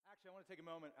want to take a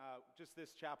moment, just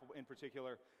this chapel in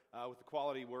particular, with the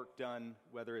quality work done,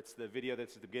 whether it's the video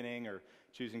that's at the beginning or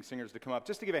choosing singers to come up,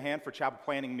 just to give a hand for chapel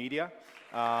planning media.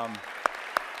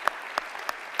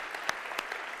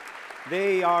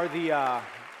 They are the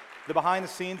behind the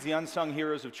scenes, the unsung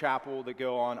heroes of chapel that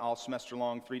go on all semester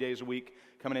long, 3 days a week,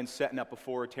 coming in, setting up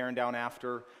before, tearing down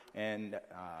after, and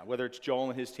whether it's Joel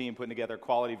and his team putting together a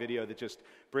quality video that just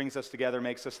brings us together,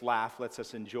 makes us laugh, lets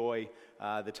us enjoy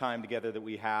the time together that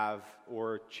we have,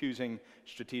 or choosing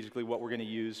strategically what we're going to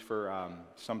use for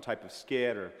some type of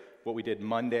skit, or what we did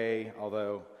Monday,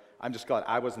 although I'm just glad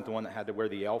I wasn't the one that had to wear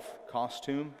the elf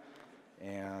costume.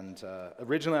 And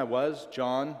originally I was.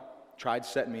 John tried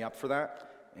setting me up for that,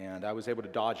 and I was able to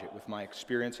dodge it with my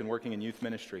experience in working in youth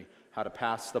ministry, how to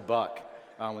pass the buck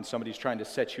when somebody's trying to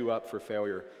set you up for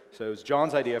failure. So it was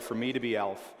John's idea for me to be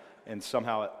elf, and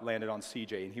somehow it landed on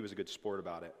CJ, and he was a good sport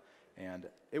about it. And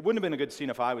it wouldn't have been a good scene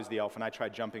if I was the elf and I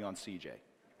tried jumping on CJ.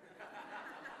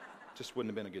 Just wouldn't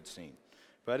have been a good scene.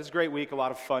 But it's a great week, a lot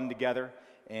of fun together,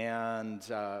 and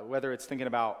whether it's thinking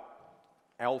about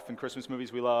elf and Christmas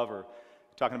movies we love, or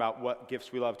talking about what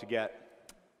gifts we love to get,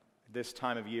 this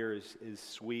time of year is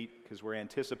sweet because we're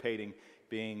anticipating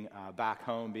being back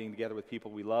home, being together with people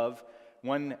we love.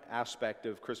 One aspect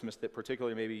of Christmas that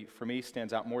particularly maybe for me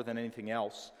stands out more than anything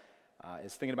else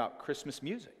is thinking about Christmas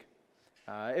music.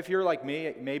 If you're like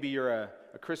me, maybe you're a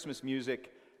Christmas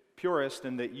music purist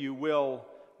and that you will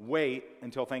wait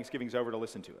until Thanksgiving's over to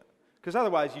listen to it. Because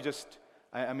otherwise you just,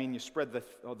 you spread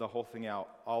the whole thing out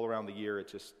all around the year.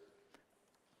 It's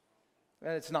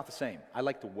not the same. I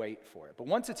like to wait for it. But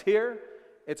once it's here,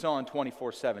 it's on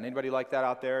 24/7. Anybody like that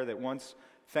out there, that once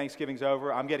Thanksgiving's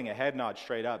over, I'm getting a head nod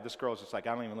straight up. This girl's just like,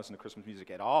 I don't even listen to Christmas music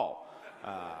at all.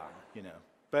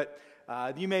 But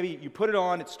you put it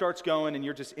on, it starts going, and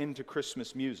you're just into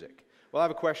Christmas music. Well, I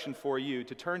have a question for you.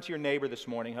 To turn to your neighbor this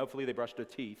morning, hopefully they brushed their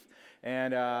teeth,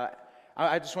 and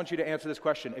I just want you to answer this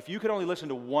question. If you could only listen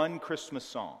to one Christmas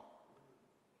song,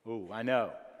 I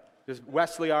know.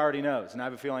 Wesley already knows, and I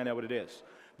have a feeling I know what it is.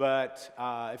 But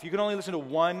if you could only listen to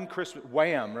one Christmas,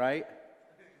 Wham, right?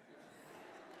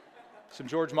 Some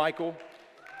George Michael,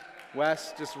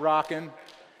 Wes, just rocking.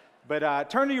 But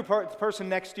turn to your person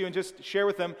next to you and just share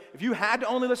with them, if you had to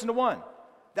only listen to one,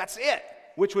 that's it.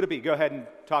 Which would it be? Go ahead and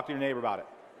talk to your neighbor about it.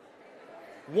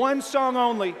 One song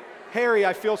only. Harry,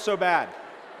 I feel so bad.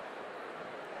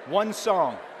 One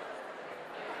song.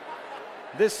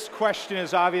 This question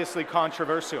is obviously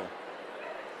controversial.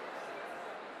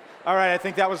 All right, I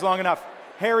think that was long enough.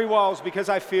 Harry Walls, because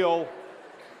I feel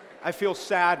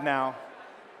sad now.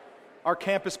 Our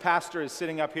campus pastor is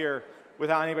sitting up here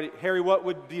without anybody. Harry, what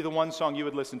would be the one song you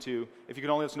would listen to if you could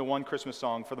only listen to one Christmas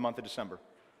song for the month of December?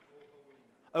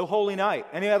 Oh Holy Night.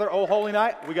 Any other Oh Holy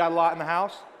Night? We got a lot in the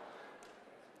house.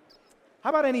 How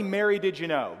about any Mary Did You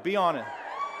Know? Be honest.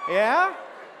 Yeah?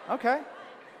 Okay.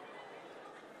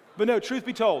 But no, truth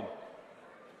be told,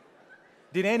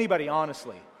 did anybody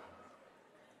honestly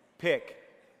pick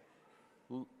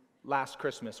Last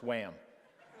Christmas, Wham?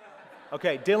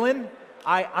 Okay, Dylan,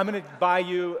 I'm going to buy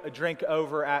you a drink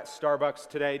over at Starbucks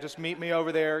today. Just meet me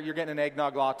over there. You're getting an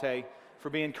eggnog latte for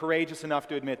being courageous enough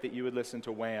to admit that you would listen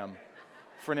to Wham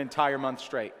for an entire month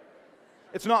straight.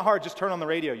 It's not hard. Just turn on the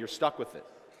radio. You're stuck with it.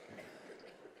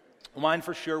 Mine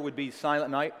for sure would be Silent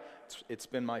Night. It's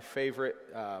been my favorite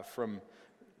from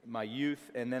my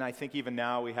youth, and then I think even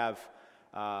now we have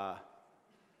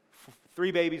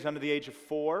 3 babies under the age of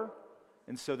 4,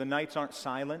 and so the nights aren't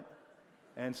silent,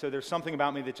 and so there's something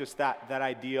about me that just that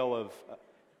ideal of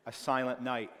a silent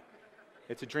night.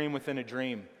 It's a dream within a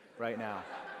dream right now.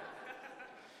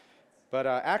 But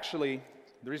actually,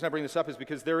 the reason I bring this up is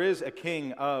because there is a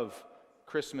king of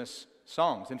Christmas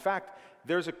songs. In fact,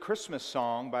 there's a Christmas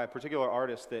song by a particular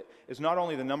artist that is not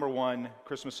only the number 1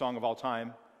 Christmas song of all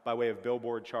time, by way of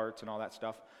Billboard charts and all that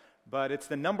stuff, but it's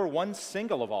the number 1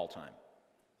 single of all time.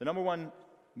 The number 1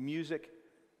 music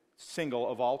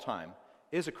single of all time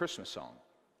is a Christmas song.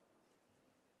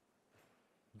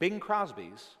 Bing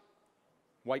Crosby's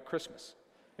White Christmas.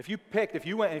 If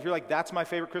you're like, that's my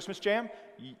favorite Christmas jam,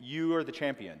 you are the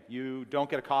champion. You don't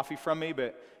get a coffee from me,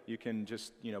 but you can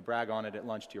just, brag on it at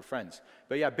lunch to your friends.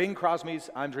 But yeah, Bing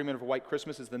Crosby's I'm Dreaming of a White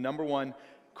Christmas is the number 1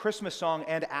 Christmas song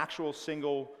and actual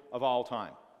single of all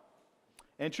time.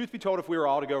 And truth be told, if we were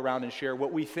all to go around and share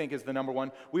what we think is the number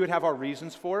 1, we would have our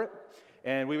reasons for it,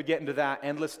 and we would get into that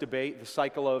endless debate, the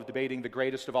cycle of debating the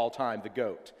greatest of all time, the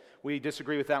GOAT. We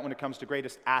disagree with that when it comes to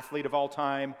greatest athlete of all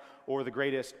time or the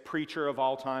greatest preacher of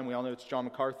all time. We all know it's John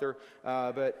MacArthur,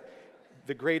 but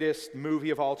the greatest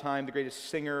movie of all time, the greatest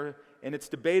singer, and it's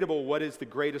debatable what is the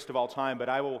greatest of all time, but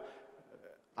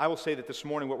I I will say that this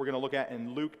morning what we're going to look at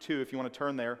in Luke 2, if you want to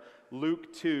turn there,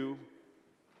 Luke 2,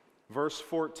 verse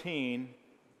 14,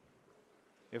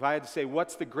 if I had to say,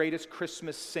 what's the greatest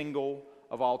Christmas single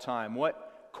of all time?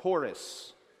 What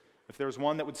chorus, if there's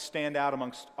one that would stand out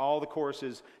amongst all the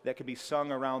choruses that could be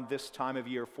sung around this time of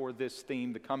year for this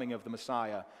theme, the coming of the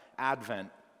Messiah,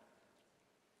 Advent,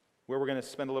 where we're going to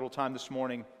spend a little time this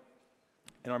morning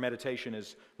in our meditation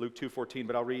is Luke 2:14,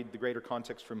 but I'll read the greater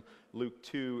context from Luke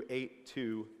 2:8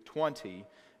 to 20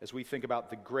 as we think about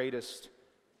the greatest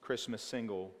Christmas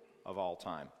single of all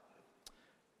time.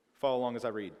 Follow along as I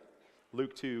read.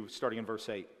 Luke 2, starting in verse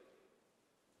 8.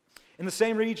 In the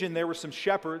same region there were some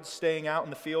shepherds staying out in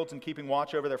the fields and keeping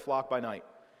watch over their flock by night.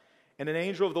 And an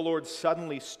angel of the Lord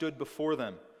suddenly stood before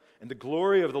them, and the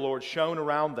glory of the Lord shone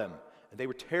around them, and they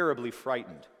were terribly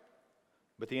frightened.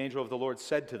 But the angel of the Lord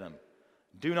said to them,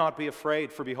 "Do not be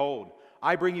afraid, for behold,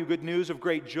 I bring you good news of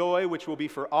great joy, which will be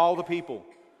for all the people.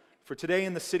 For today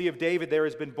in the city of David there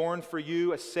has been born for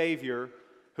you a Savior,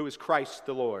 who is Christ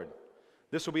the Lord.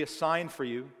 This will be a sign for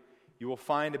you. You will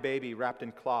find a baby wrapped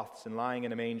in cloths and lying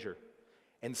in a manger."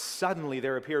 And suddenly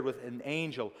there appeared with an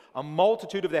angel a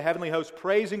multitude of the heavenly host,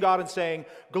 praising God and saying,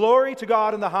 "Glory to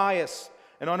God in the highest,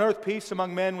 and on earth peace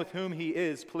among men with whom he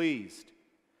is pleased."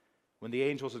 When the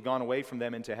angels had gone away from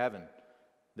them into heaven,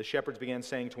 the shepherds began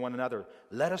saying to one another,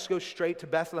 "Let us go straight to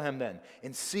Bethlehem then,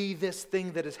 and see this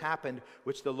thing that has happened,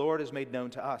 which the Lord has made known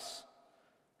to us."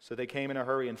 So they came in a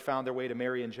hurry and found their way to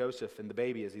Mary and Joseph and the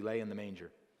baby as he lay in the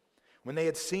manger. When they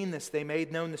had seen this, they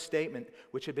made known the statement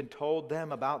which had been told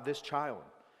them about this child.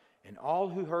 And all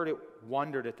who heard it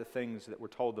wondered at the things that were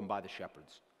told them by the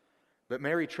shepherds. But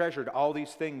Mary treasured all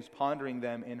these things, pondering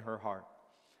them in her heart.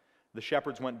 The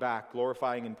shepherds went back,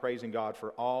 glorifying and praising God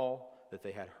for all that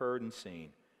they had heard and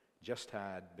seen, just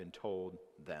had been told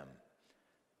them.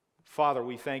 Father,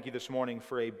 we thank you this morning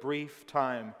for a brief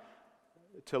time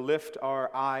to lift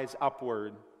our eyes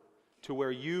upward to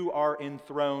where you are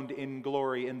enthroned in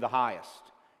glory in the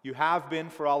highest. You have been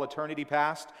for all eternity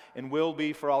past and will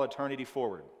be for all eternity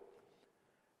forward.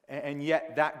 And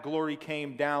yet that glory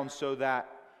came down so that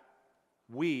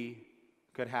we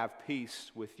could have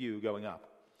peace with you going up.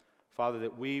 Father,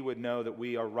 that we would know that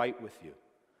we are right with you.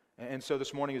 And so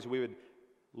this morning as we would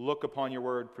look upon your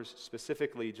word,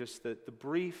 specifically just the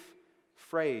brief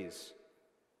phrase,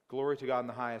 "Glory to God in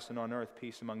the highest, and on earth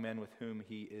peace among men with whom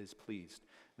he is pleased,"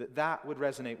 that would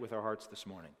resonate with our hearts this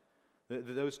morning.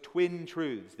 Those twin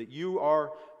truths, that you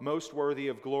are most worthy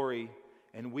of glory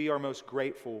and we are most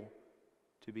grateful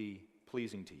to be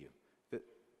pleasing to you.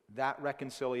 That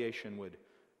reconciliation would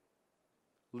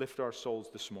lift our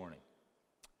souls this morning.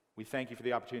 We thank you for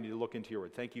the opportunity to look into your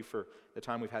word. Thank you for the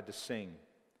time we've had to sing,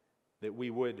 that we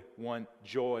would want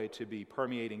joy to be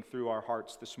permeating through our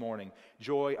hearts this morning.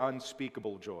 Joy,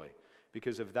 unspeakable joy,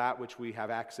 because of that which we have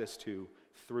access to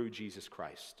through Jesus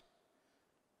Christ.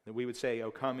 That we would say,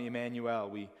 "O come, Emmanuel,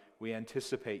 we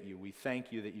anticipate you. We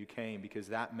thank you that you came," because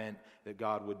that meant that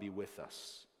God would be with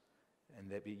us. And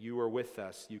that you are with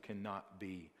us, you cannot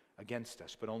be against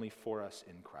us, but only for us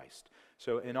in Christ.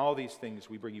 So in all these things,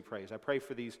 we bring you praise. I pray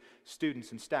for these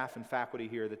students and staff and faculty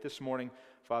here that this morning,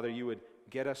 Father, you would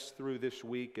get us through this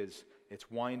week as it's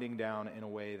winding down in a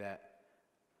way that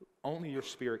only your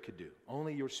Spirit could do.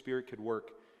 Only your Spirit could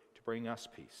work to bring us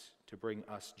peace, to bring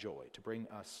us joy, to bring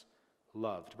us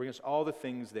love, to bring us all the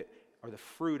things that are the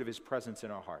fruit of his presence in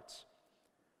our hearts.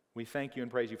 We thank you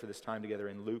and praise you for this time together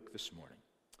in Luke this morning.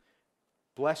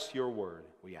 Bless your word,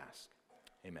 we ask.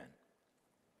 Amen.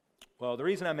 Well, the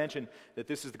reason I mentioned that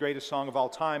this is the greatest song of all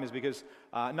time is because,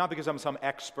 not because I'm some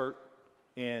expert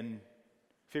in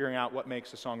figuring out what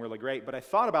makes a song really great, but I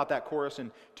thought about that chorus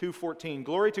in 2:14,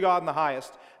 "Glory to God in the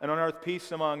highest, and on earth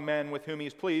peace among men with whom he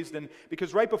is pleased." And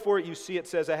because right before it you see it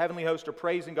says, "A heavenly host are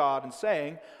praising God and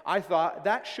saying," I thought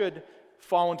that should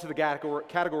fall into the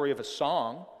category of a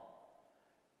song.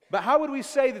 But how would we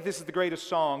say that this is the greatest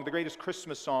song, the greatest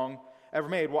Christmas song ever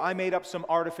made? Well, I made up some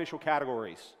artificial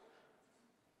categories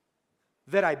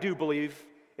that I do believe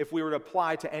if we were to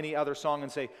apply to any other song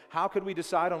and say, how could we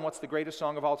decide on what's the greatest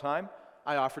song of all time?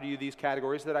 I offer to you these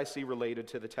categories that I see related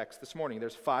to the text this morning.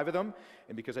 There's 5 of them,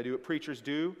 and because I do what preachers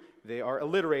do, they are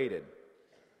alliterated.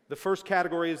 The first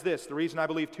category is this: the reason I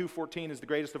believe 2:14 is the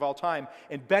greatest of all time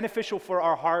and beneficial for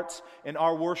our hearts and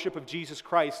our worship of Jesus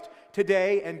Christ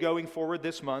today and going forward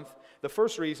this month. The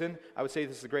first reason I would say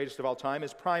this is the greatest of all time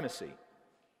is primacy.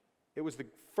 It was the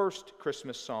first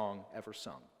Christmas song ever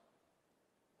sung.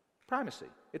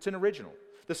 Primacy. It's an original.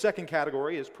 The second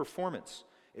category is performance.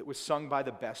 It was sung by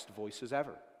the best voices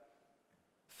ever.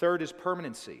 Third is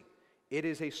permanency. It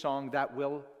is a song that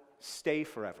will stay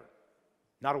forever,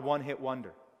 not a one-hit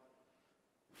wonder.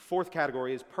 Fourth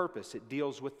category is purpose. It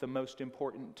deals with the most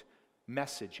important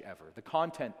message ever. The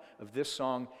content of this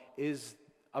song is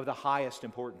of the highest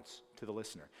importance to the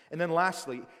listener. And then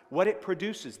lastly, what it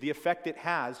produces, the effect it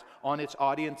has on its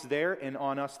audience there and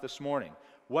on us this morning.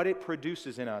 What it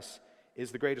produces in us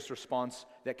is the greatest response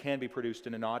that can be produced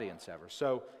in an audience ever.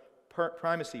 So,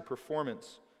 primacy,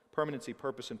 performance, permanency,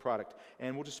 purpose, and product.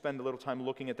 And we'll just spend a little time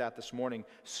looking at that this morning.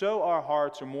 So our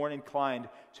hearts are more inclined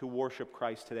to worship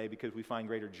Christ today because we find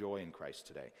greater joy in Christ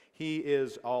today. He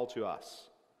is all to us.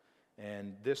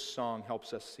 And this song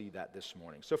helps us see that this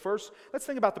morning. So first, let's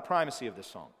think about the primacy of this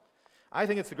song. I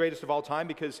think it's the greatest of all time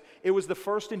because it was the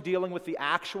first in dealing with the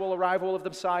actual arrival of the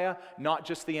Messiah, not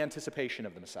just the anticipation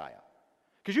of the Messiah.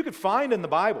 Because you could find in the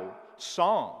Bible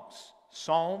psalms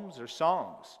or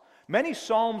songs. Many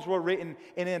psalms were written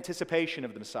in anticipation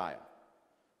of the Messiah.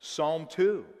 Psalm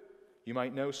 2. You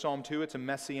might know Psalm 2. It's a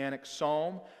messianic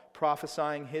psalm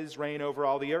prophesying his reign over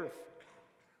all the earth.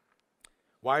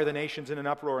 Why are the nations in an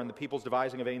uproar and the peoples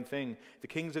devising a vain thing? The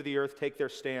kings of the earth take their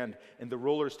stand and the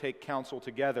rulers take counsel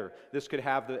together. This could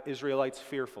have the Israelites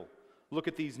fearful. Look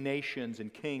at these nations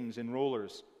and kings and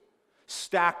rulers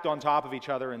stacked on top of each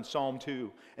other in Psalm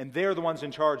 2. And they're the ones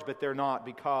in charge, but they're not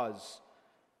because,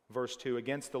 verse 2,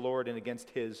 against the Lord and against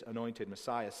his anointed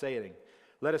Messiah, saying,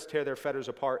 let us tear their fetters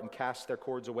apart and cast their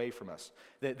cords away from us.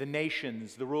 The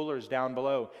nations, the rulers down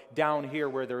below, down here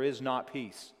where there is not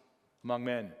peace among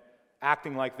men,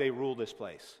 acting like they rule this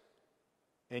place.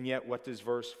 And yet, what does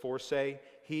verse 4 say?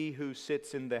 He who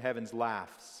sits in the heavens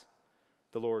laughs.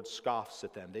 The Lord scoffs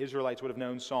at them. The Israelites would have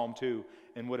known Psalm 2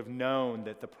 and would have known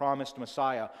that the promised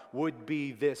Messiah would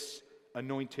be this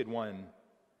anointed one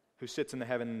who sits in the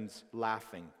heavens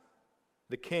laughing.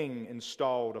 The king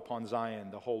installed upon Zion,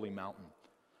 the holy mountain.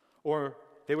 Or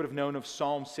they would have known of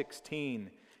Psalm 16,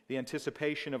 the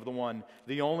anticipation of the one,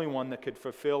 the only one that could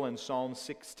fulfill in Psalm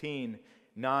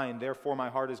 16:9. Therefore my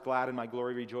heart is glad and my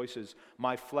glory rejoices.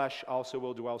 My flesh also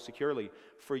will dwell securely.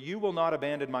 For you will not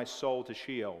abandon my soul to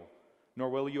Sheol, nor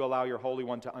will you allow your Holy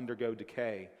One to undergo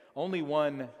decay. Only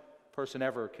one person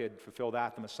ever could fulfill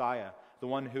that, the Messiah, the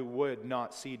one who would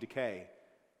not see decay,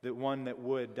 the one that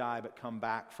would die but come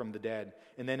back from the dead.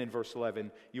 And then in verse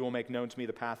 11, you will make known to me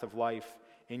the path of life.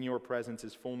 In your presence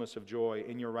is fullness of joy.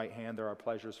 In your right hand there are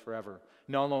pleasures forever.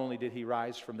 Not only did he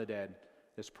rise from the dead,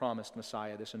 this promised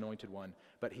Messiah, this anointed one,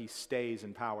 but he stays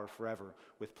in power forever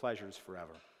with pleasures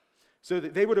forever. So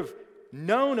that they would have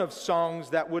known of songs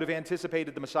that would have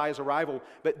anticipated the Messiah's arrival,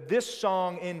 but this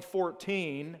song in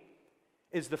 14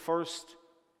 is the first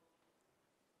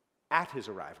at his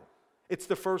arrival. It's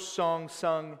the first song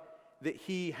sung that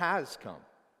he has come.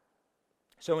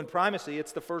 So in primacy,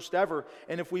 it's the first ever,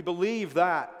 and if we believe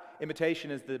that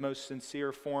imitation is the most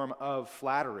sincere form of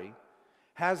flattery,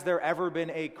 has there ever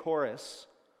been a chorus,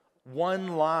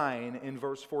 one line in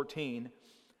verse 14,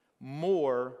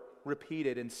 more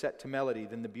repeated and set to melody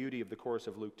than the beauty of the chorus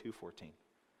of Luke 2:14?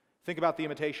 Think about the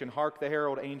imitation. Hark the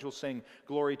herald angels sing,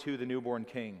 glory to the newborn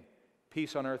King.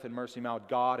 Peace on earth and mercy mild,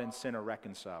 God and sinner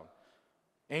reconciled.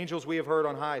 Angels we have heard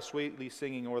on high, sweetly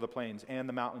singing o'er the plains, and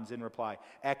the mountains in reply,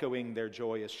 echoing their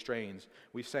joyous strains.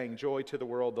 We sang, joy to the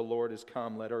world, the Lord is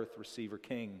come, let earth receive her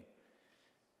King.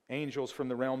 Angels from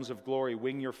the realms of glory,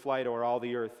 wing your flight o'er all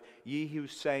the earth. Ye who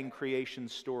sang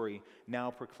creation's story,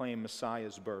 now proclaim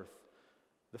Messiah's birth.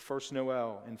 The first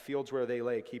Noel, in fields where they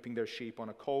lay, keeping their sheep on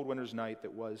a cold winter's night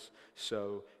that was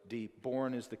so deep.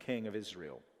 Born is the King of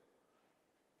Israel.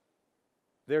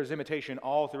 There's imitation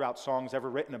all throughout songs ever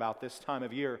written about this time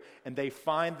of year, and they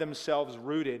find themselves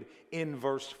rooted in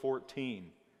verse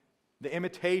 14. The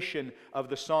imitation of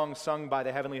the song sung by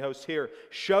the heavenly host here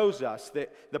shows us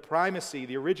that the primacy,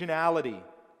 the originality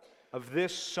of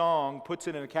this song puts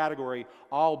it in a category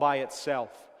all by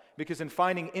itself. Because in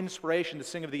finding inspiration to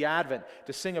sing of the Advent,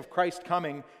 to sing of Christ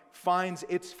coming, finds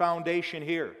its foundation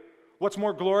here. What's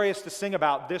more glorious to sing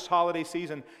about this holiday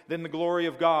season than the glory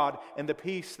of God and the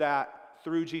peace that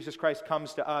through Jesus Christ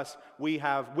comes to us, we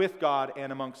have with God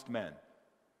and amongst men?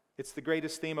 It's the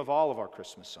greatest theme of all of our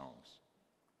Christmas songs.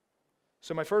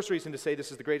 So my first reason to say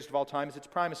this is the greatest of all time is its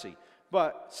primacy.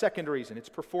 But second reason, its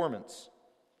performance.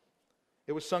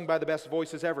 It was sung by the best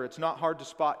voices ever. It's not hard to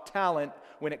spot talent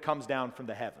when it comes down from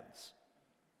the heavens.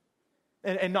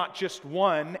 And not just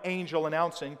one angel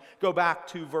announcing. Go back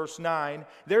to verse 9.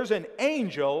 There's an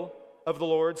angel of the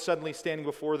Lord suddenly standing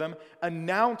before them,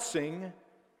 announcing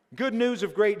good news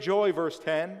of great joy, verse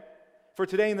 10. For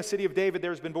today in the city of David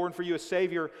there has been born for you a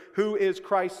Savior who is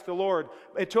Christ the Lord.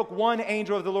 It took one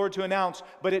angel of the Lord to announce,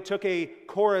 but it took a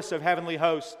chorus of heavenly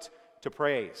hosts to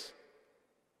praise.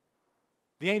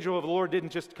 The angel of the Lord didn't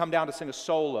just come down to sing a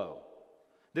solo.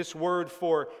 This word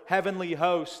for heavenly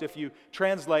host, if you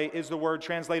translate, is the word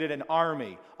translated an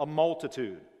army, a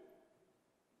multitude.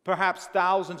 Perhaps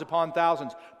thousands upon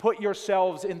thousands. Put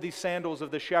yourselves in the sandals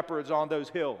of the shepherds on those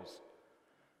hills.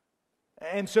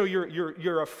 And so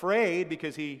you're afraid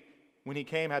because when he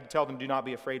came, had to tell them, do not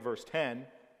be afraid, verse 10.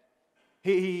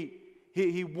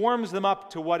 He warms them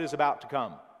up to what is about to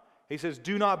come. He says,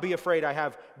 do not be afraid. I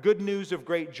have good news of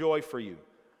great joy for you.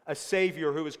 A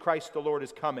Savior who is Christ the Lord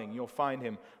is coming. You'll find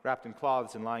him wrapped in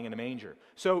cloths and lying in a manger.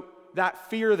 So that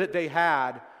fear that they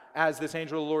had as this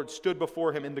angel of the Lord stood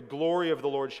before him in the glory of the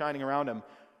Lord shining around him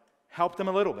helped them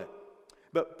a little bit.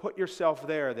 But put yourself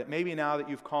there that maybe now that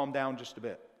you've calmed down just a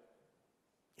bit,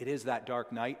 it is that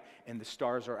dark night and the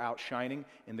stars are out shining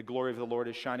and the glory of the Lord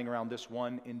is shining around this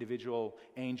one individual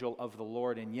angel of the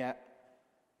Lord, and yet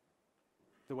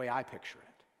the way I picture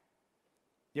it.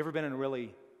 You ever been in a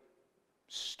really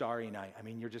starry night? I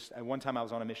mean, one time I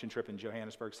was on a mission trip in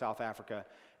Johannesburg, South Africa,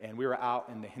 and we were out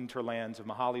in the hinterlands of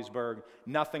Mahalisburg,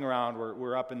 nothing around.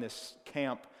 We're up in this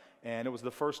camp, and it was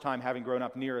the first time having grown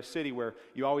up near a city where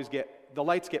you always the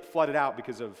lights get flooded out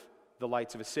because of the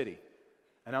lights of a city.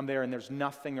 And I'm there and there's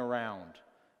nothing around,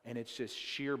 and it's just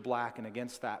sheer black, and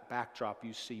against that backdrop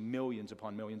you see millions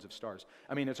upon millions of stars.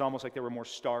 I mean, it's almost like there were more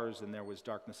stars than there was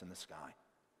darkness in the sky.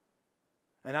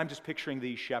 And I'm just picturing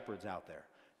these shepherds out there.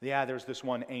 Yeah, there's this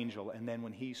one angel, and then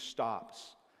when he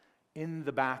stops, in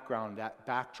the background, that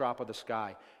backdrop of the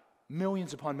sky,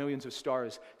 millions upon millions of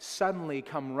stars suddenly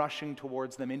come rushing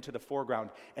towards them into the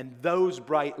foreground, and those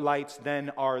bright lights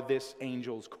then are this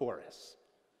angel's chorus.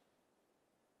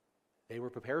 They were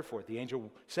prepared for it. The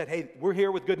angel said, hey, we're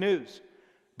here with good news.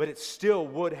 But it still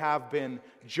would have been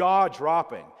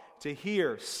jaw-dropping to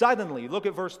hear suddenly, look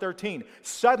at verse 13,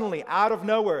 suddenly out of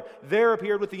nowhere there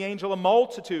appeared with the angel a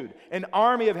multitude, an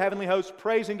army of heavenly hosts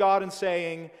praising God and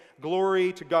saying,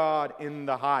 glory to God in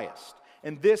the highest.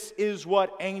 And this is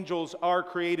what angels are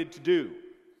created to do.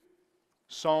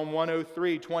 Psalm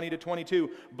 103, 20-22,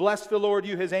 bless the Lord,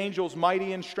 you his angels,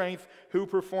 mighty in strength, who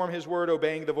perform his word,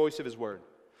 obeying the voice of his word.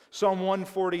 Psalm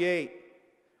 148,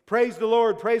 praise the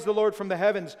Lord from the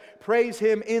heavens, praise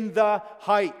him in the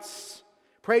heights.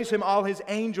 Praise him, all his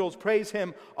angels. Praise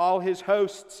him, all his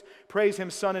hosts. Praise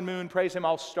him, sun and moon. Praise him,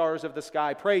 all stars of the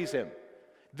sky. Praise him.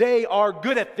 They are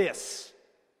good at this.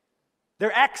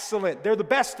 They're excellent. They're the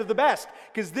best of the best,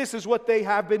 because this is what they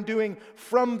have been doing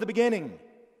from the beginning.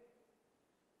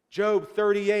 Job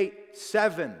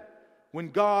 38:7, when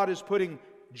God is putting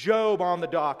Job on the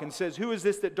dock and says, who is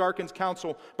this that darkens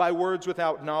counsel by words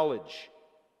without knowledge?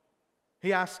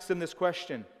 He asks him this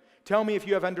question. Tell me if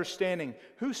you have understanding.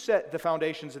 Who set the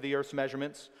foundations of the earth's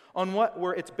measurements? On what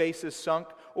were its bases sunk?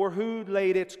 Or who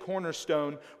laid its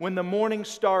cornerstone when the morning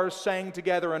stars sang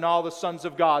together and all the sons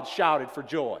of God shouted for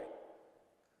joy?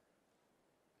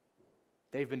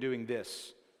 They've been doing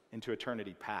this into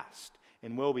eternity past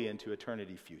and will be into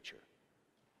eternity future.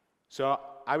 So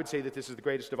I would say that this is the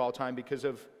greatest of all time because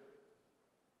of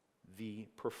the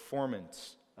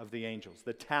performance of the angels,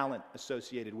 the talent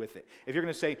associated with it. If you're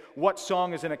going to say what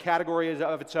song is in a category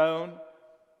of its own,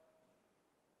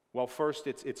 well, first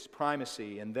it's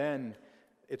primacy, and then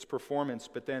its performance,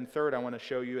 but then third, I want to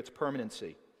show you its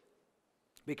permanency.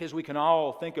 Because we can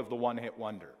all think of the one-hit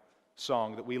wonder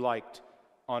song that we liked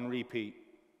on repeat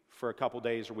for a couple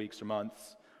days or weeks or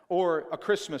months, or a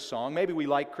Christmas song. Maybe we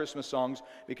like Christmas songs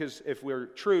because if we're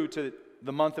true to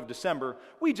the month of December,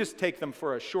 we just take them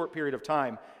for a short period of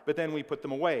time, but then we put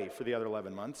them away for the other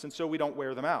 11 months, and so we don't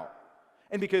wear them out.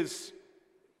 And because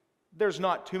there's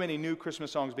not too many new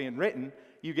Christmas songs being written,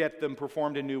 you get them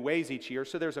performed in new ways each year,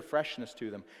 so there's a freshness to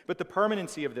them. But the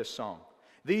permanency of this song,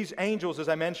 these angels, as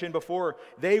I mentioned before,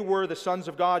 they were the sons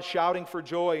of God shouting for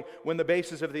joy when the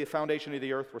bases of the foundation of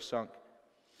the earth were sunk.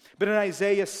 But in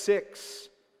Isaiah 6,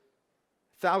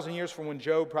 1,000 years from when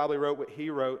Job probably wrote what he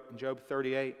wrote in Job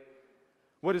 38,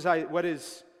 what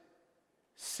is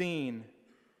seen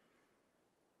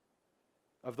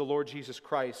of the Lord Jesus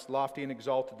Christ, lofty and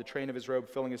exalted, the train of his robe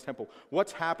filling his temple?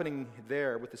 What's happening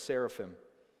there with the seraphim?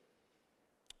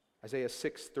 Isaiah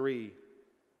 6:3,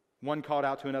 one called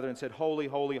out to another and said, holy,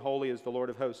 holy, holy is the Lord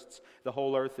of hosts. The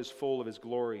whole earth is full of his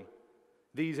glory.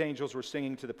 These angels were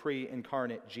singing to the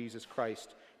pre-incarnate Jesus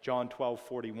Christ. John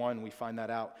 12:41, we find that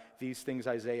out. These things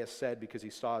Isaiah said because he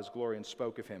saw his glory and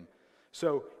spoke of him.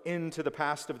 So into the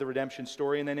past of the redemption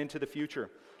story and then into the future.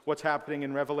 What's happening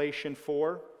in Revelation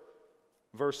 4?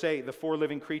 Verse 8, the four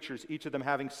living creatures, each of them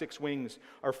having 6 wings,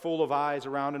 are full of eyes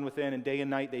around and within, and day and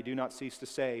night they do not cease to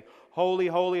say, holy,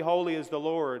 holy, holy is the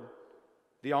Lord,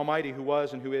 the Almighty, who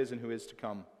was and who is to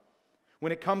come.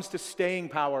 When it comes to staying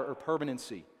power or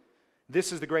permanency,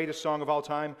 This is the greatest song of all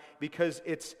time because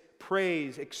its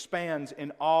praise expands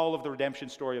in all of the redemption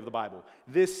story of the Bible.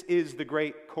 This is the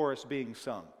great chorus being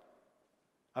sung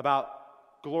about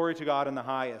glory to God in the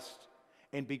highest.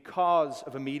 And because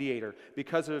of a mediator,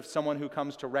 because of someone who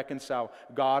comes to reconcile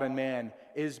God and man,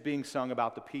 is being sung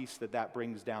about the peace that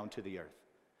brings down to the earth.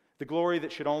 The glory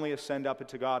that should only ascend up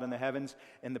into God in the heavens,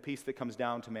 and the peace that comes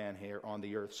down to man here on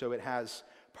the earth. So it has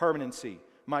permanency.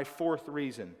 My fourth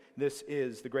reason this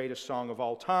is the greatest song of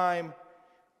all time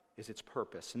is its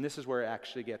purpose. And this is where it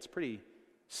actually gets pretty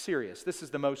serious. This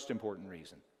is the most important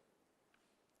reason.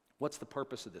 What's the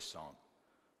purpose of this song?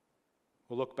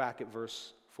 We'll look back at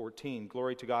verse 14.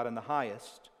 Glory to God in the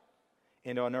highest,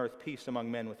 and on earth peace among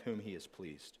men with whom he is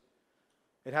pleased.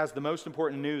 It has the most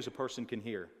important news a person can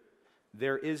hear.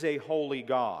 There is a holy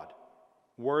God,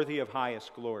 worthy of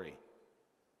highest glory.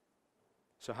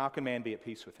 So how can man be at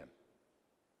peace with him?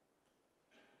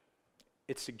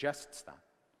 It suggests that.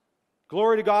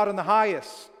 Glory to God in the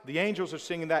highest. The angels are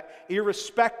singing that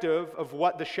irrespective of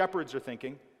what the shepherds are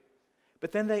thinking.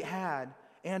 But then they add,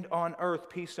 and on earth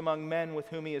peace among men with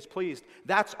whom he is pleased.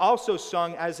 That's also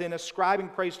sung as in ascribing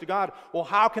praise to God. Well,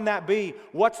 how can that be?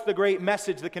 What's the great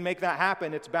message that can make that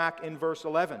happen? It's back in verse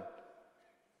 11.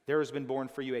 There has been born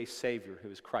for you a Savior who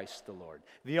is Christ the Lord.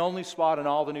 The only spot in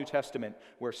all the New Testament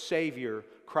where Savior,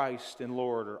 Christ, and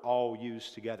Lord are all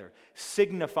used together,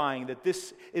 signifying that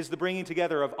this is the bringing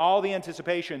together of all the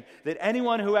anticipation that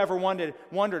anyone who ever wondered,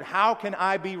 how can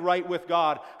I be right with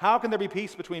God? How can there be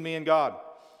peace between me and God?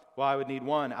 Well, I would need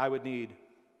one. I would need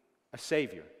a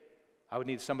Savior. I would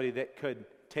need somebody that could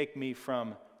take me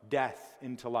from death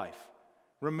into life,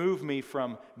 remove me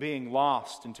from being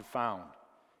lost into found,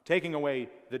 taking away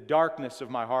the darkness of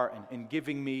my heart and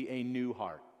giving me a new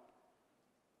heart.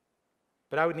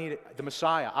 But I would need the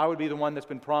Messiah. I would be the one that's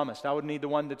been promised. I would need the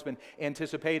one that's been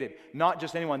anticipated. Not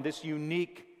just anyone, this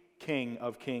unique King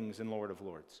of kings and Lord of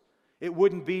lords. It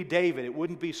wouldn't be David. It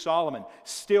wouldn't be Solomon,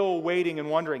 still waiting and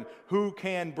wondering who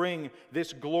can bring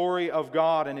this glory of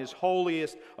God and his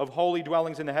holiest of holy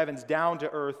dwellings in the heavens down to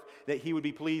earth that he would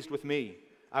be pleased with me.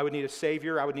 I would need a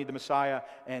Savior. I would need the Messiah.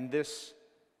 And this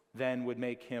then would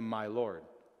make him my Lord,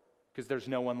 because there's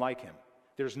no one like him.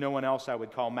 There's no one else I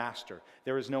would call master.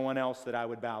 There is no one else that I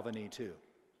would bow the knee to.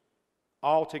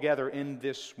 All together in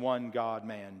this one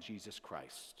God-man, Jesus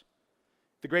Christ.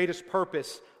 The greatest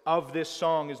purpose of this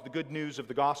song is the good news of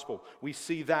the gospel. We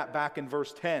see that back in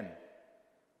verse 10.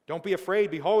 Don't be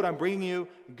afraid. Behold, I'm bringing you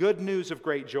good news of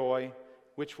great joy,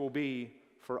 which will be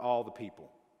for all the people.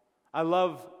 I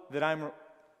love that I'm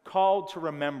called to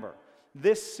remember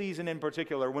this season in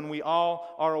particular, when we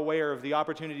all are aware of the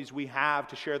opportunities we have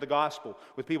to share the gospel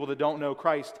with people that don't know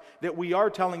Christ, that we are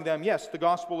telling them, yes, the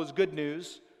gospel is good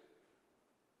news,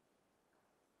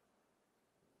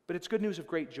 but it's good news of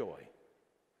great joy.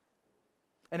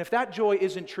 And if that joy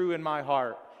isn't true in my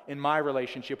heart, in my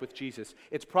relationship with Jesus,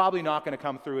 it's probably not going to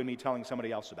come through in me telling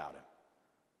somebody else about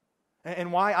it.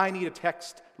 And why I need a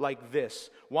text like this,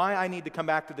 why I need to come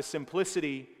back to the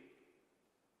simplicity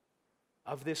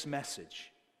of this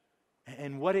message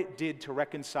and what it did to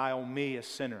reconcile me, a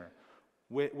sinner,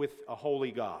 with a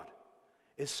holy God,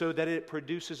 is so that it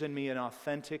produces in me an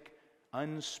authentic,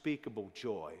 unspeakable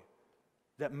joy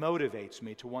that motivates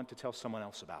me to want to tell someone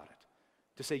else about it.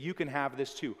 To say, you can have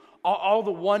this too. All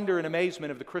the wonder and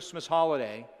amazement of the Christmas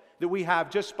holiday that we have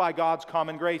just by God's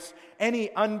common grace.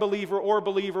 Any unbeliever or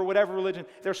believer, whatever religion,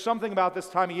 there's something about this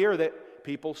time of year that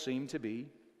people seem to be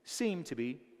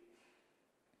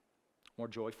more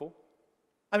joyful.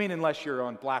 I mean, unless you're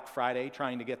on Black Friday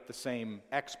trying to get the same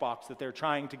Xbox that they're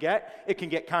trying to get, it can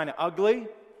get kind of ugly.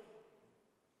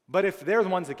 But if they're the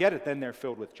ones that get it, then they're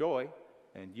filled with joy,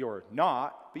 and you're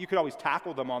not. But you could always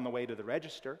tackle them on the way to the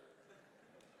register.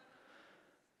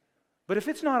 But if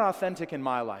it's not authentic in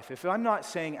my life, if I'm not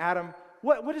saying, Adam,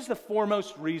 what is the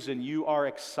foremost reason you are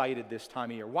excited this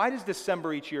time of year? Why does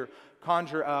December each year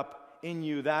conjure up in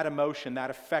you that emotion,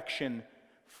 that affection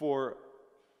for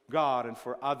God and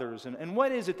for others? And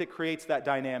what is it that creates that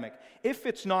dynamic? If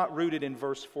it's not rooted in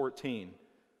verse 14,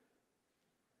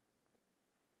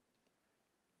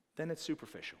 then it's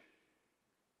superficial.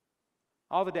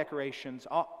 All the decorations,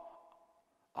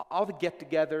 all the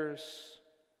get-togethers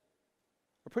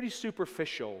are pretty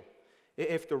superficial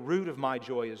if the root of my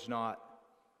joy is not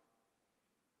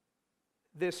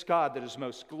this God that is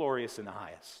most glorious and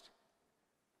highest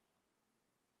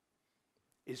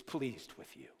is pleased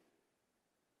with you.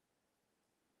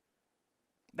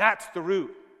 That's the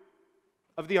root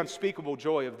of the unspeakable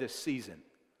joy of this season.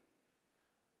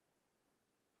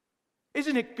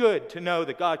 Isn't it good to know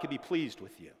that God can be pleased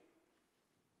with you?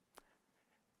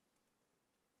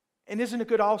 And isn't it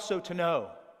good also to know,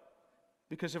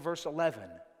 because of verse 11,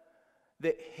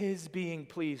 that His being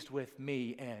pleased with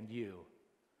me and you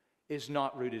is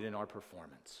not rooted in our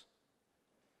performance?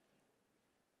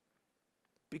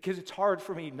 Because it's hard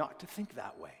for me not to think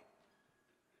that way.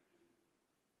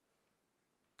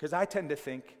 Because I tend to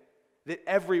think that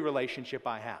every relationship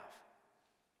I have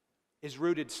is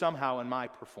rooted somehow in my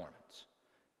performance.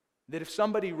 That if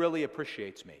somebody really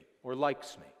appreciates me or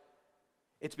likes me,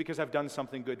 it's because I've done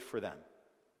something good for them.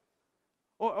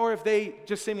 Or if they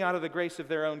just see me out of the grace of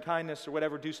their own kindness or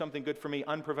whatever, do something good for me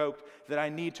unprovoked, that I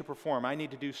need to perform. I need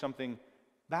to do something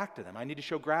back to them. I need to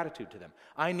show gratitude to them.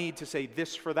 I need to say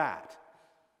this for that.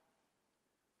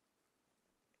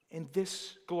 And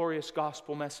this glorious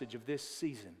gospel message of this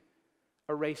season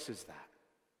erases that.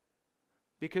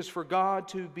 Because for God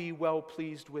to be well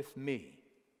pleased with me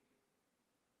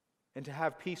and to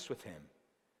have peace with Him,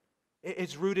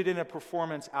 it's rooted in a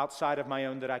performance outside of my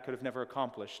own that I could have never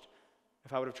accomplished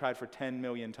if I would have tried for 10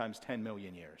 million times 10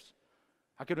 million years.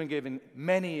 I could have been given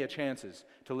many chances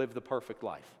to live the perfect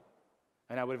life,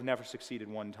 and I would have never succeeded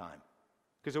one time,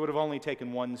 because it would have only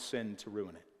taken one sin to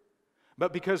ruin it.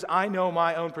 But because I know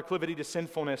my own proclivity to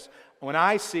sinfulness, when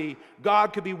I see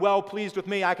God could be well pleased with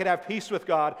me, I could have peace with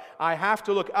God, I have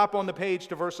to look up on the page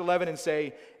to verse 11 and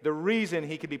say, the reason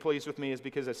He could be pleased with me is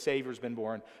because a Savior's been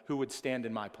born who would stand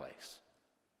in my place.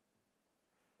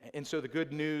 And so the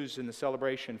good news and the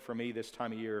celebration for me this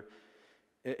time of year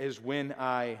is when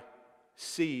I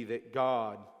see that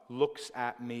God looks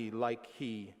at me like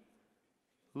He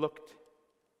looked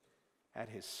at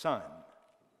His Son.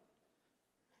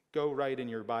 Go right in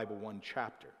your Bible one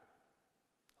chapter,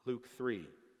 Luke 3,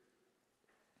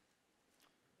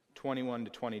 21 to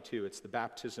 22. It's the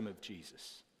baptism of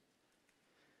Jesus.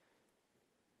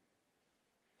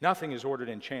 Nothing is ordered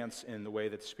in chance in the way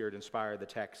that the Spirit inspired the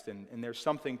text, and there's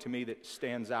something to me that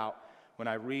stands out when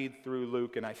I read through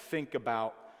Luke and I think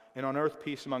about, and on earth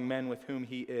peace among men with whom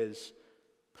He is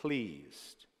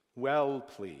pleased, well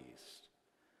pleased.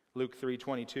 Luke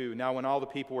 3:22, now when all the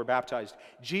people were baptized,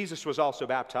 Jesus was also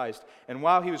baptized, and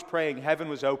while He was praying, heaven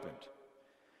was opened.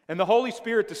 And the Holy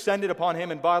Spirit descended upon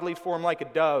Him in bodily form like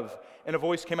a dove, and a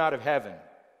voice came out of heaven.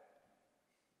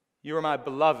 You are my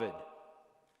beloved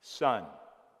Son.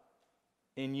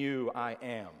 In you I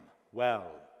am well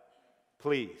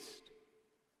pleased.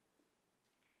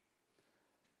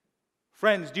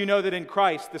 Friends, do you know that in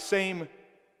Christ the same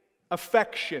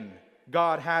affection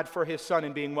God had for His Son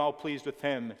in being well pleased with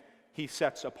Him, He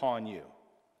sets upon you?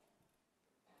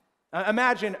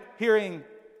 Imagine hearing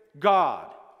God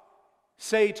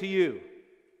say to you,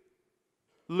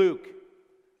 Luke,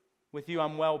 with you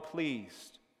I'm well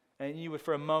pleased. And you would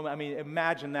for a moment,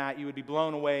 imagine that, you would be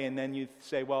blown away, and then you'd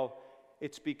say, well,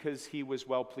 it's because He was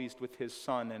well pleased with His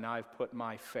Son, and I've put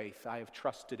my faith, I have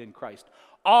trusted in Christ.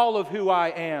 All of who I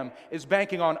am is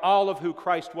banking on all of who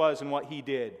Christ was and what He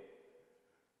did.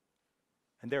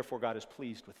 And therefore God is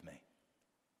pleased with me.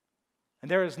 And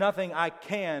there is nothing I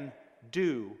can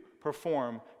do,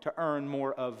 perform, to earn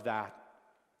more of that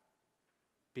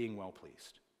being well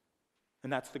pleased.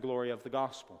 And that's the glory of the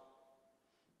gospel.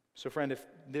 So friend, if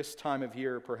this time of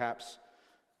year perhaps,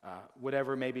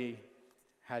 whatever maybe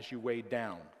has you weighed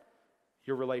down,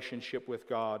 your relationship with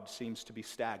God seems to be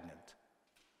stagnant,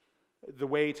 the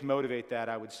way to motivate that,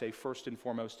 I would say, first and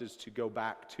foremost, is to go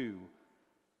back to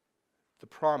the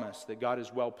promise that God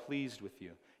is well pleased with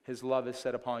you. His love is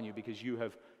set upon you because you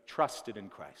have trusted in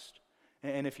Christ.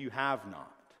 And if you have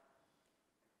not,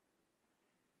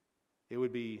 it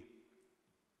would be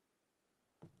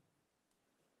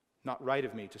not right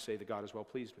of me to say that God is well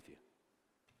pleased with you.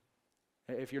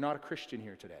 If you're not a Christian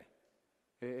here today,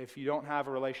 if you don't have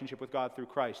a relationship with God through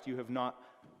Christ, you have not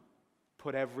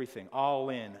put everything, all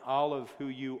in, all of who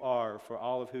you are for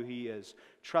all of who He is,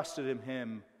 trusted in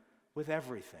Him with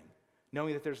everything,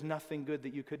 knowing that there's nothing good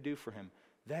that you could do for Him,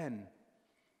 then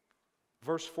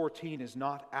verse 14 is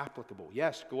not applicable.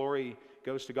 Yes, glory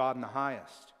goes to God in the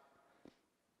highest.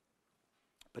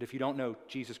 But if you don't know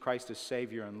Jesus Christ as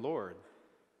Savior and Lord,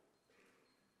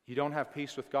 you don't have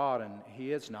peace with God, and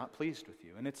He is not pleased with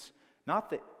you. And it's not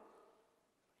that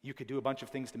you could do a bunch of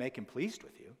things to make Him pleased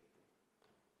with you.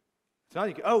 It's not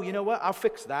like, oh, you know what, I'll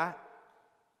fix that.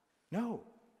 No,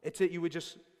 it's that you would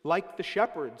just, like the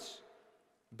shepherds,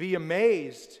 be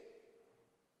amazed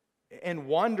and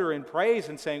wonder and praise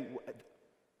and saying,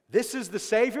 this is the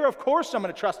Savior? Of course I'm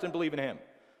going to trust and believe in Him.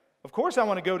 Of course I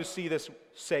want to go to see this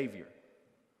Savior.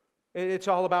 It's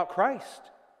all about Christ.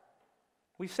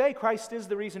 We say Christ is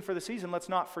the reason for the season. Let's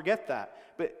not forget that.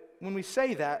 But when we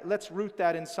say that, let's root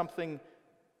that in something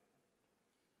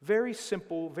very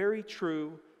simple, very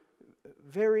true,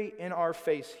 very in our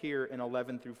face here in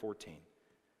 11 through 14.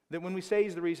 That when we say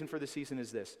he's the reason for the season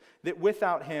is this, that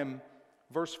without him,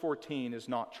 verse 14 is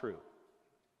not true.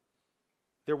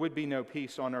 There would be no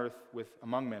peace on earth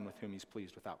among men with whom he's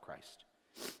pleased without Christ.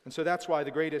 And so that's why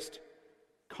the greatest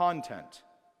content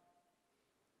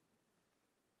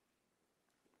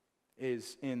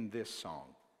is in this song.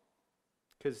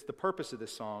 Because the purpose of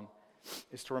this song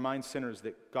is to remind sinners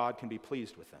that God can be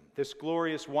pleased with them. This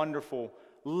glorious, wonderful,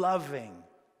 loving,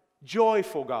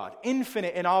 joyful God,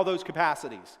 infinite in all those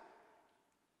capacities,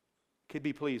 could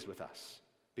be pleased with us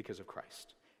because of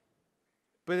Christ.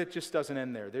 But it just doesn't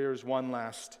end there. There's one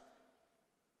last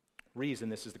reason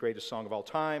this is the greatest song of all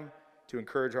time to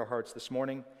encourage our hearts this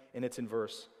morning, and it's in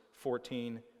verse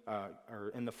 14,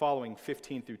 or in the following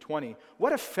 15 through 20.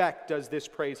 What effect does this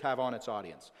praise have on its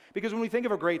audience? Because when we think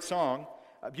of a great song,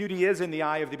 beauty is in the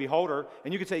eye of the beholder,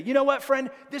 and you could say, you know what, friend,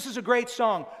 this is a great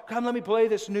song. Come, let me play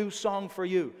this new song for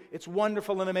you. It's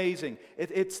wonderful and amazing.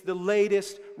 It's the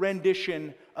latest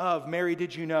rendition of Mary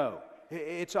Did You Know?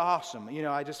 It's awesome. You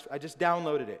know, I just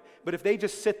downloaded it. But if they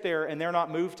just sit there and they're not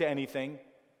moved to anything,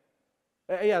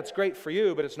 yeah, it's great for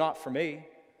you, but it's not for me.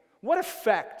 What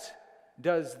effect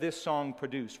does this song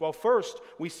produce? Well, first,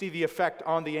 we see the effect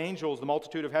on the angels, the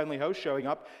multitude of heavenly hosts showing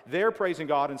up. They're praising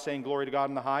God and saying, glory to God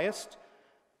in the highest.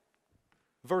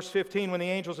 Verse 15, when the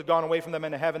angels had gone away from them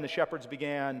into heaven, the shepherds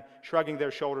began shrugging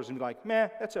their shoulders and be like, meh,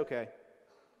 that's okay.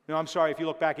 No, I'm sorry, if you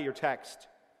look back at your text,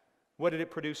 what did it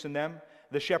produce in them?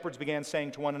 The shepherds began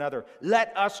saying to one another,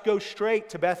 let us go straight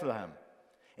to Bethlehem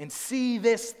and see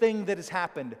this thing that has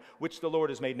happened, which the Lord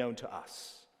has made known to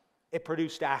us. It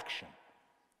produced action.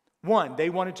 One, they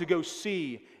wanted to go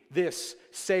see this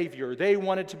Savior. They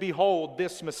wanted to behold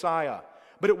this Messiah.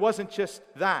 But it wasn't just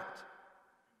that.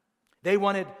 They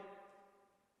wanted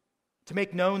to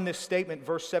make known this statement,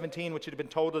 verse 17, which had been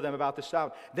told to them about this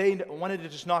child. They wanted to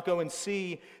just not go and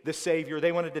see the Savior.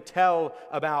 They wanted to tell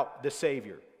about the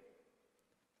Savior.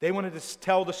 They wanted to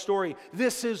tell the story.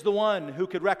 This is the one who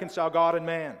could reconcile God and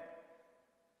man.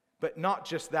 But not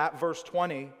just that, verse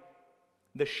 20,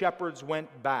 the shepherds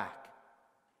went back,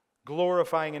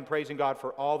 glorifying and praising God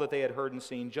for all that they had heard and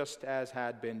seen, just as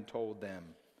had been told them.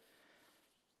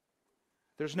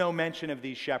 There's no mention of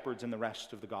these shepherds in the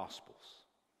rest of the Gospels.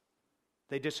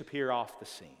 They disappear off the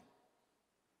scene.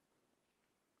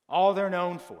 All they're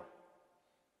known for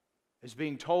is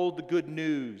being told the good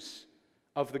news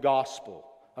of the gospel,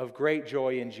 of great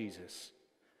joy in Jesus.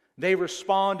 They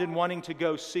respond in wanting to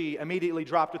go see, immediately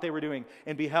dropped what they were doing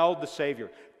and beheld the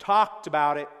Savior, talked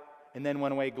about it, and then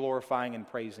went away glorifying and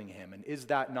praising Him. And is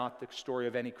that not the story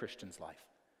of any Christian's life?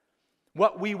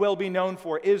 What we will be known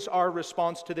for is our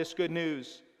response to this good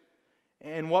news.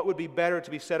 And what would be better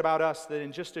to be said about us than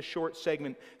in just a short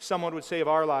segment, someone would say of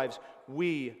our lives,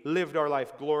 we lived our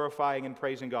life glorifying and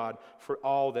praising God for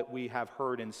all that we have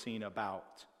heard and seen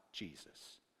about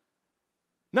Jesus.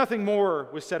 Nothing more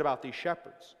was said about these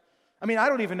shepherds. I mean, I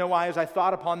don't even know why, as I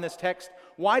thought upon this text,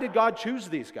 why did God choose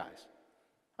these guys?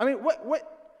 I mean,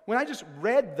 when I just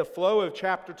read the flow of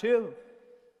chapter 2,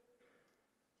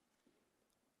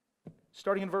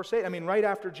 starting in verse 8, I mean, right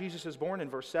after Jesus is born in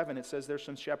verse 7, it says there's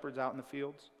some shepherds out in the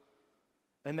fields.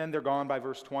 And then they're gone by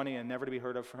verse 20 and never to be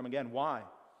heard of from again. Why?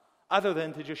 Other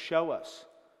than to just show us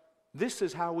this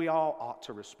is how we all ought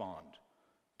to respond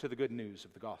to the good news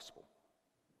of the gospel.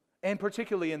 And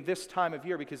particularly in this time of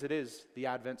year, because it is the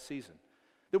Advent season.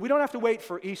 That we don't have to wait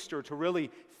for Easter to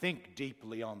really think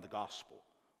deeply on the gospel.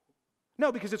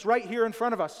 No, because it's right here in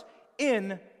front of us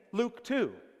in Luke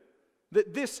 2.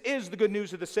 That this is the good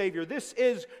news of the Savior. This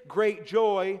is great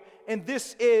joy, and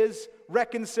this is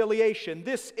reconciliation.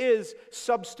 This is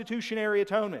substitutionary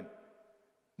atonement.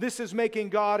 This is making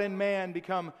God and man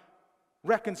become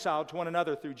reconciled to one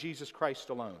another through Jesus Christ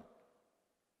alone.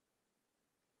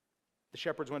 The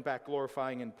shepherds went back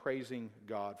glorifying and praising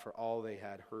God for all they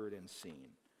had heard and seen.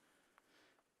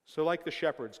 So like the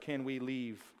shepherds, can we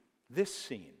leave this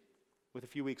scene with a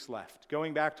few weeks left,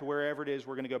 going back to wherever it is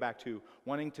we're going to go back to,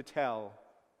 wanting to tell,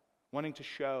 wanting to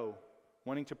show,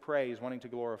 wanting to praise, wanting to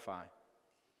glorify.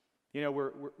 You know,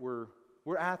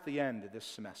 we're at the end of this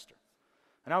semester.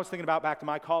 And I was thinking about back to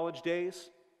my college days.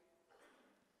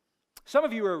 Some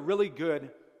of you are really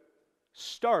good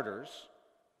starters,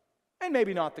 and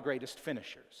maybe not the greatest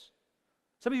finishers.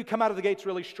 Some of you come out of the gates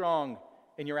really strong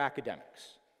in your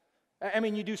academics. I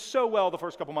mean, you do so well the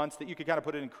first couple months that you could kind of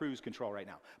put it in cruise control right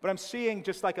now. But I'm seeing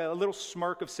just like a little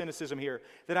smirk of cynicism here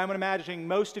that I'm imagining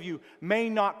most of you may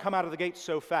not come out of the gates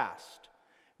so fast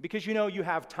because you know you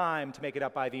have time to make it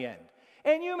up by the end.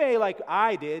 And you may, like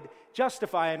I did,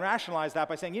 justify and rationalize that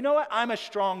by saying, you know what, I'm a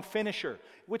strong finisher,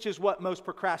 which is what most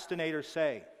procrastinators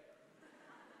say.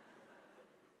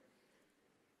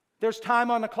 There's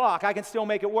time on the clock. I can still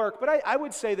make it work. But I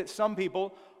would say that some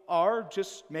people are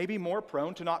just maybe more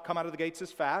prone to not come out of the gates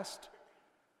as fast.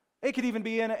 It could even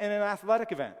be in an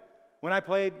athletic event. When I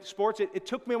played sports, it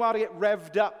took me a while to get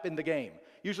revved up in the game.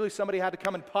 Usually somebody had to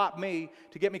come and pop me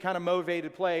to get me kind of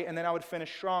motivated to play, and then I would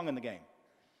finish strong in the game.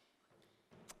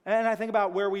 And I think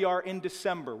about where we are in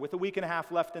December, with a week and a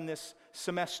half left in this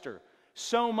semester.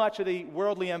 So much of the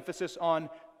worldly emphasis on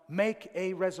make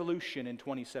a resolution in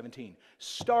 2017.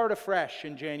 Start afresh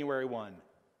in January 1.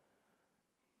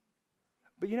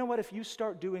 But you know what? If you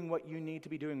start doing what you need to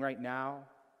be doing right now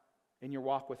in your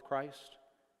walk with Christ,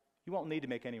 you won't need to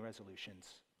make any resolutions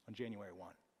on January 1.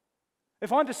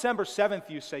 If on December 7th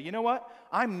you say, you know what?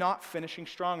 I'm not finishing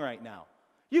strong right now.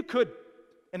 You could,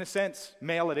 in a sense,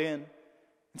 mail it in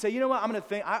and say, you know what?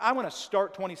 I want to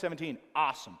start 2017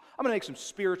 awesome. I'm going to make some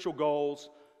spiritual goals.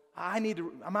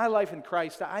 My life in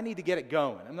Christ, I need to get it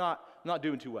going. I'm not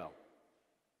doing too well.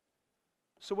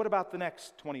 So what about the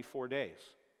next 24 days?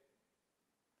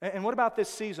 And what about this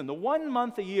season? The 1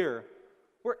 month a year,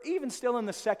 where even still in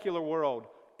the secular world,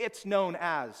 it's known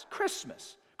as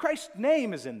Christmas. Christ's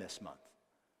name is in this month.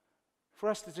 For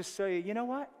us to just say, you know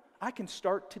what? I can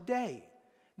start today.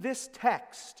 This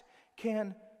text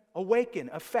can awaken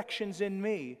affections in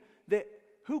me that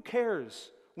who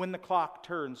cares when the clock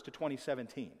turns to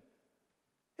 2017?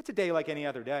 It's a day like any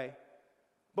other day.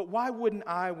 But why wouldn't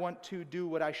I want to do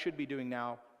what I should be doing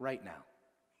now, right now?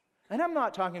 And I'm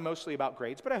not talking mostly about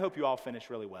grades, but I hope you all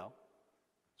finish really well.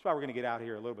 That's why we're going to get out of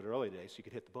here a little bit early today, so you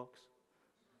could hit the books.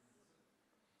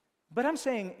 But I'm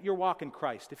saying your walk in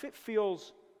Christ, if it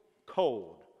feels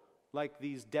cold, like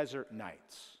these desert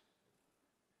nights,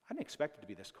 I didn't expect it to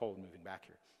be this cold moving back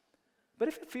here. But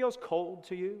if it feels cold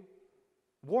to you,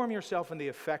 warm yourself in the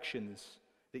affections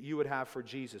that you would have for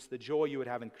Jesus, the joy you would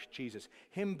have in Jesus,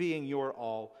 Him being your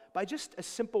all, by just a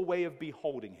simple way of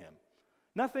beholding Him.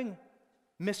 Nothing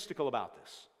mystical about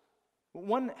this.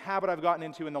 One habit I've gotten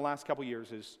into in the last couple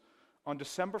years is on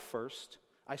December 1st,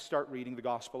 I start reading the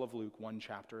Gospel of Luke 1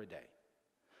 chapter a day.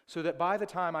 So that by the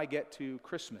time I get to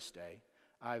Christmas Day,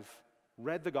 I've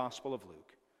read the Gospel of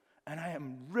Luke, and I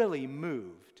am really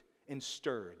moved and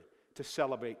stirred to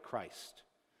celebrate Christ.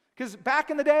 Because back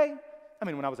in the day,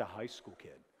 when I was a high school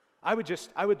kid, I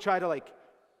would try to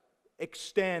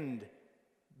extend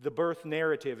the birth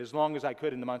narrative as long as I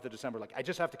could in the month of December. I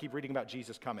just have to keep reading about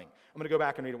Jesus coming. I'm going to go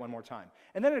back and read it one more time.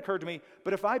 And then it occurred to me,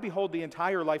 but if I behold the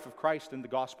entire life of Christ in the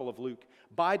Gospel of Luke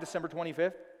by December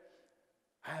 25th,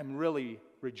 I'm really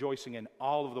rejoicing in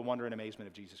all of the wonder and amazement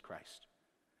of Jesus Christ.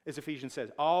 As Ephesians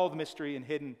says, all the mystery and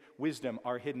hidden wisdom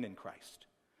are hidden in Christ.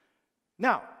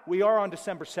 Now, we are on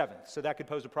December 7th, so that could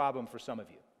pose a problem for some of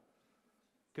you.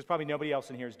 Because probably nobody else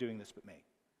in here is doing this but me.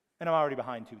 And I'm already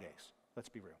behind 2 days. Let's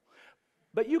be real.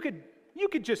 But you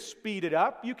could just speed it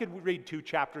up. You could read 2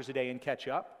 chapters a day and catch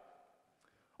up.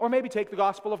 Or maybe take the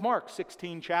Gospel of Mark,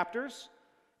 16 chapters.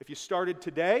 If you started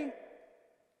today,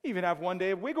 even have 1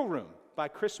 day of wiggle room. By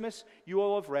Christmas, you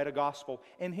will have read a gospel.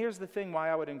 And here's the thing why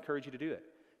I would encourage you to do it.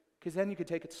 Because then you could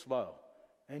take it slow.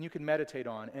 And you can meditate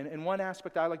on. And one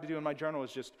aspect I like to do in my journal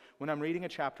is just, when I'm reading a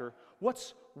chapter,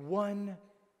 what's one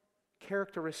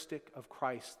characteristic of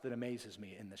Christ that amazes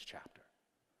me in this chapter?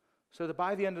 So that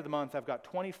by the end of the month, I've got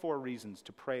 24 reasons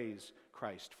to praise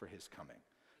Christ for His coming.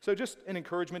 So just an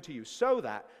encouragement to you, so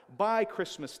that by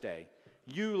Christmas Day,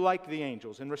 you, like the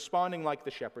angels, and responding like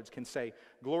the shepherds, can say,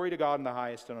 glory to God in the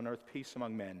highest, and on earth peace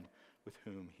among men with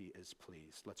whom He is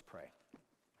pleased. Let's pray.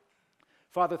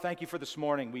 Father, thank you for this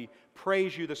morning. We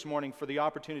praise you this morning for the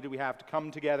opportunity we have to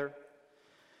come together,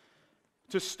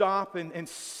 to stop and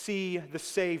see the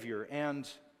Savior, and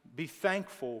be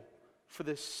thankful for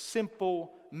the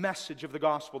simple message of the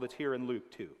gospel that's here in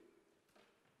Luke 2.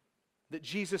 That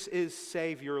Jesus is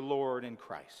Savior, Lord, and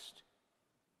Christ.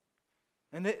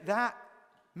 And that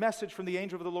message from the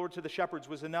angel of the Lord to the shepherds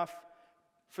was enough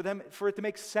for it to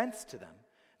make sense to them.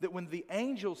 That when the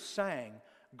angels sang,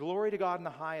 glory to God in the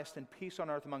highest and peace on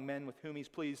earth among men with whom He's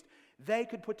pleased, they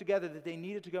could put together that they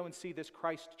needed to go and see this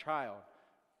Christ child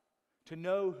to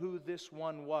know who this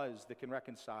one was that can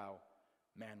reconcile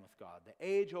man with God. The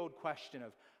age-old question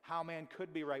of how man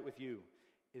could be right with you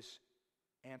is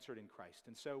answered in Christ.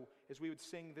 And so, as we would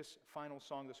sing this final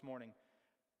song this morning,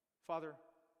 Father,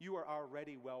 you are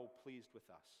already well pleased with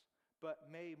us, but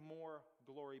may more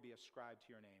glory be ascribed to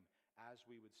your name as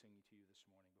we would sing to you this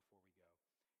morning.